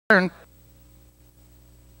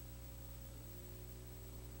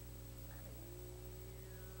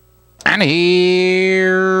And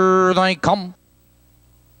here they come.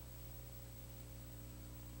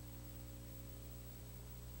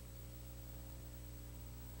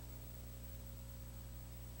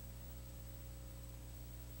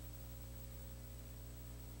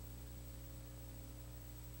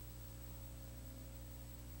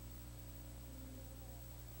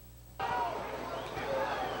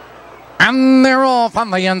 And they're off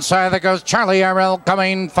on the inside. There goes Charlie RL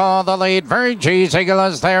coming for the lead. Virgie's Eagle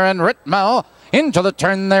is there in Ritmo. Into the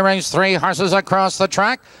turn, they race 3 horses across the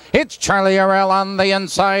track. It's Charlie RL on the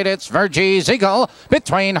inside. It's Virgie's Eagle.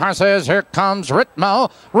 Between horses, here comes Ritmo.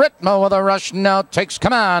 Ritmo with a rush now takes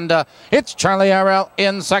command. It's Charlie RL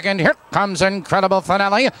in second. Here comes Incredible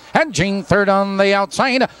Finale. Edging third on the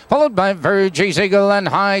outside, followed by Virgie's Eagle and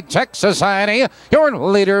High Tech Society. Your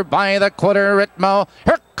leader by the quarter, Ritmo.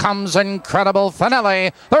 Here comes Incredible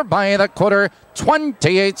Finale. They're by the quarter.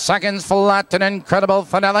 28 seconds flat, and Incredible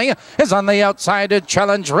Finale is on the outside to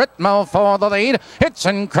challenge Ritmo for the lead. It's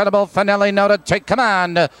Incredible Finale now to take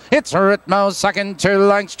command. It's Ritmo second, 2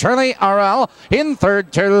 lengths. Charlie RL in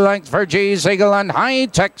third, 2 lengths. Virgie's Eagle and High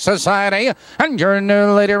Tech Society. And your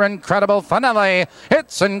new leader, Incredible Finale.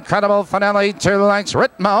 It's Incredible Finale, 2 lengths.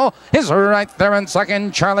 Ritmo is right there in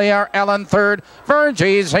second. Charlie RL in third.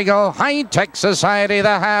 Virgie's Eagle, High Tech Society,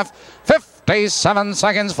 the half. 57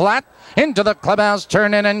 seconds flat. Into the clubhouse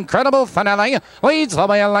turn in. Incredible Finale leads the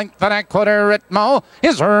way a length and a quarter. Ritmo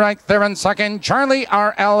is right there in second. Charlie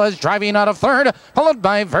RL is driving out of third, followed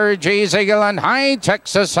by Virgie's Eagle and High Tech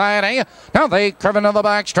Society. Now they curve into the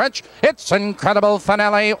backstretch. It's Incredible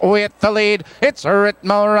Finale with the lead. It's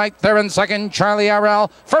Ritmo right there in second. Charlie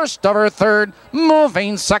RL first over third,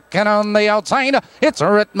 moving second on the outside. It's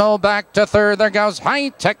Ritmo back to third. There goes High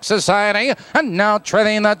Tech Society, and now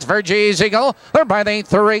trailing, that's Virgie's Eagle. They're by the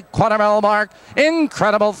 3/4 mile mark.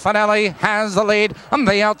 Incredible Finale has the lead. On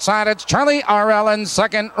the outside, it's Charlie RL in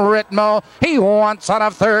second. Ritmo, he wants out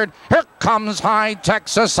of third. Here comes High Tech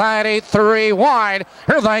Society, 3 wide.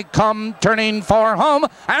 Here they come, turning for home,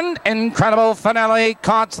 and Incredible Finale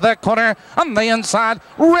caught the corner. On the inside,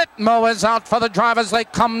 Ritmo is out for the drive as they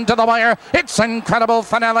come to the wire. It's Incredible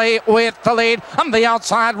Finale with the lead. On the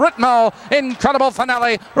outside, Ritmo, Incredible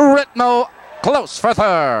Finale, Ritmo close for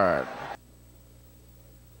third.